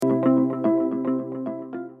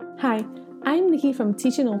Hi, I'm Nikki from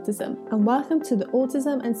Teaching Autism and welcome to the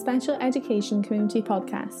Autism and Special Education Community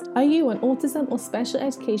Podcast. Are you an autism or special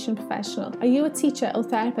education professional? Are you a teacher or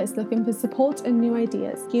therapist looking for support and new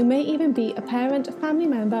ideas? You may even be a parent, family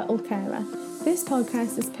member or carer. This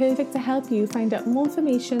podcast is perfect to help you find out more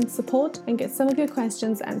information, support and get some of your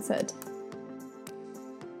questions answered.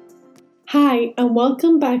 Hi and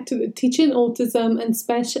welcome back to the Teaching Autism and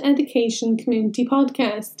Special Education Community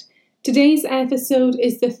Podcast. Today's episode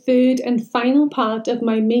is the third and final part of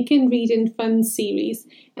my Making Reading Fun series,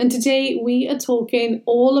 and today we are talking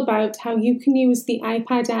all about how you can use the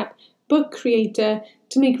iPad app Book Creator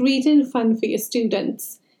to make reading fun for your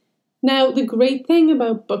students. Now, the great thing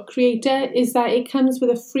about Book Creator is that it comes with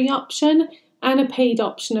a free option and a paid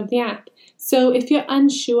option of the app. So if you're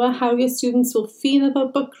unsure how your students will feel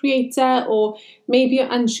about Book Creator, or maybe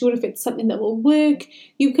you're unsure if it's something that will work,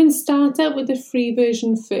 you can start out with the free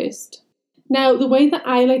version first. Now, the way that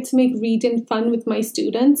I like to make reading fun with my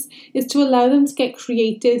students is to allow them to get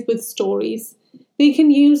creative with stories. They can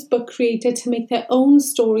use Book Creator to make their own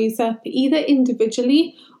stories up, either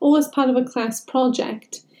individually or as part of a class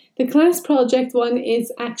project. The class project one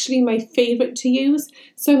is actually my favourite to use,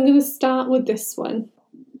 so I'm going to start with this one.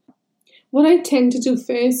 What I tend to do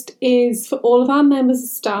first is for all of our members of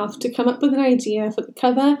staff to come up with an idea for the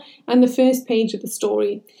cover and the first page of the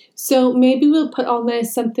story. So maybe we'll put on there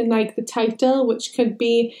something like the title, which could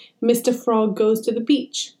be Mr. Frog Goes to the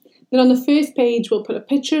Beach. Then on the first page, we'll put a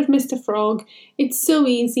picture of Mr. Frog. It's so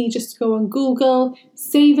easy just to go on Google,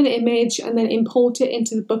 save an image, and then import it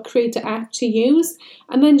into the Book Creator app to use.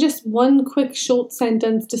 And then just one quick short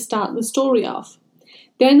sentence to start the story off.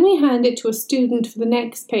 Then we hand it to a student for the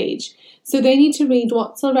next page. So they need to read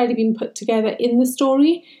what's already been put together in the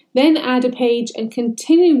story, then add a page and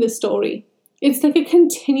continue the story. It's like a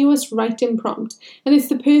continuous writing prompt, and it's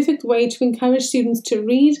the perfect way to encourage students to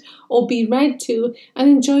read or be read to and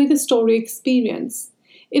enjoy the story experience.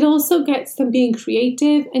 It also gets them being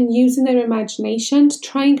creative and using their imagination to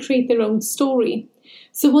try and create their own story.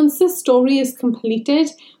 So once the story is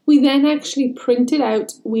completed, we then actually print it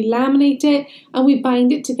out, we laminate it, and we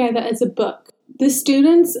bind it together as a book. The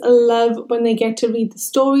students love when they get to read the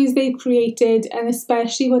stories they've created, and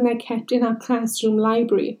especially when they're kept in our classroom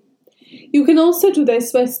library. You can also do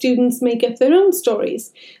this where students make up their own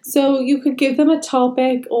stories. So you could give them a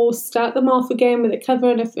topic or start them off again with a cover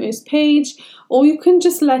and a first page, or you can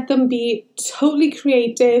just let them be totally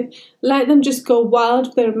creative, let them just go wild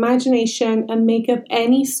with their imagination and make up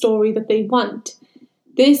any story that they want.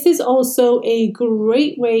 This is also a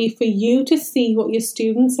great way for you to see what your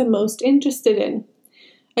students are most interested in.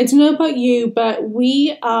 I don't know about you, but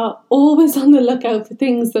we are always on the lookout for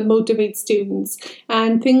things that motivate students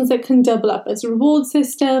and things that can double up as reward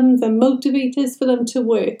systems and motivators for them to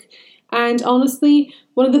work. And honestly,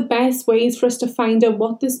 one of the best ways for us to find out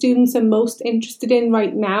what the students are most interested in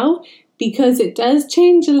right now, because it does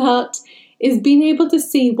change a lot, is being able to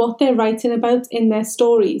see what they're writing about in their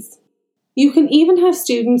stories. You can even have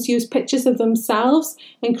students use pictures of themselves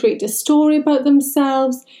and create a story about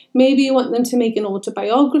themselves. Maybe you want them to make an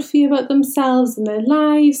autobiography about themselves and their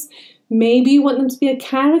lives. Maybe you want them to be a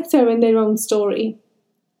character in their own story.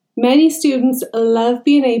 Many students love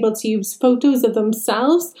being able to use photos of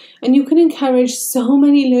themselves, and you can encourage so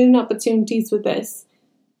many learning opportunities with this.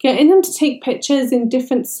 Getting them to take pictures in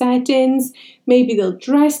different settings, maybe they'll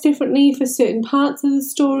dress differently for certain parts of the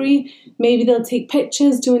story, maybe they'll take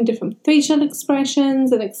pictures doing different facial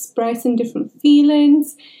expressions and expressing different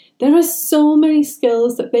feelings. There are so many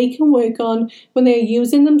skills that they can work on when they're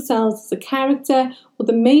using themselves as a character or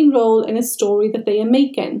the main role in a story that they are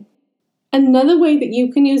making. Another way that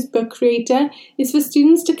you can use Book Creator is for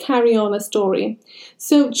students to carry on a story.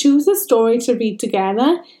 So choose a story to read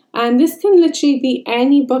together, and this can literally be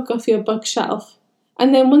any book off your bookshelf.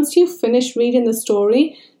 And then once you finish reading the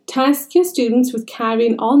story, task your students with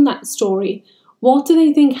carrying on that story. What do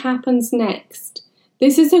they think happens next?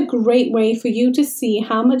 This is a great way for you to see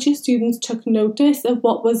how much your students took notice of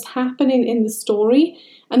what was happening in the story,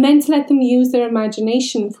 and then to let them use their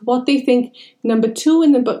imagination for what they think number 2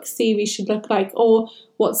 in the book series should look like, or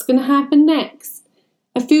what's going to happen next.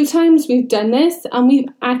 A few times we've done this, and we've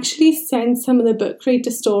actually sent some of the Book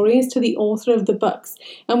Creator stories to the author of the books,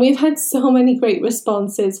 and we've had so many great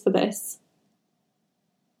responses for this.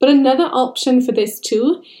 But another option for this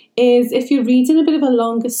too is if you're reading a bit of a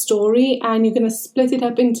longer story and you're going to split it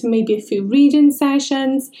up into maybe a few reading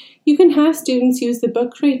sessions, you can have students use the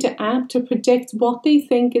Book Creator app to predict what they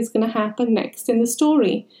think is going to happen next in the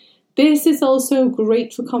story. This is also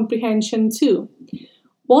great for comprehension too.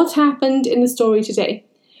 What happened in the story today?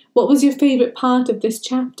 What was your favourite part of this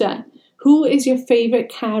chapter? Who is your favourite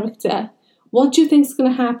character? What do you think is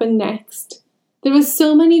going to happen next? There are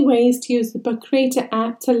so many ways to use the Book Creator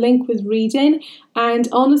app to link with reading, and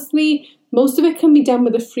honestly, most of it can be done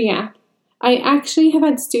with a free app. I actually have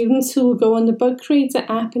had students who will go on the Book Creator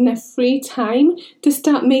app in their free time to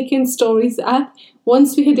start making stories up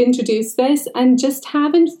once we had introduced this and just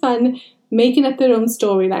having fun making up their own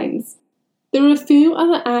storylines. There are a few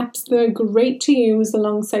other apps that are great to use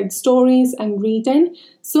alongside stories and reading,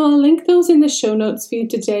 so I'll link those in the show notes for you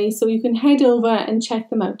today so you can head over and check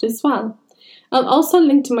them out as well. I'll also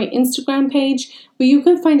link to my Instagram page where you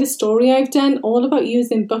can find a story I've done all about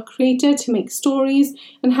using Book Creator to make stories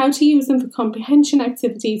and how to use them for comprehension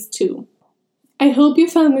activities too. I hope you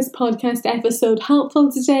found this podcast episode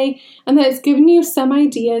helpful today and that it's given you some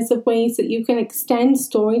ideas of ways that you can extend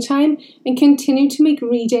story time and continue to make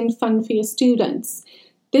reading fun for your students.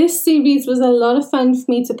 This series was a lot of fun for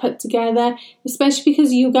me to put together, especially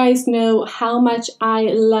because you guys know how much I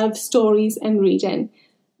love stories and reading.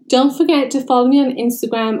 Don't forget to follow me on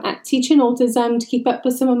Instagram at Teaching Autism to keep up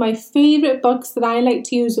with some of my favourite books that I like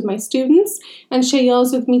to use with my students and share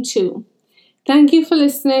yours with me too. Thank you for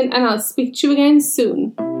listening, and I'll speak to you again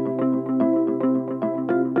soon.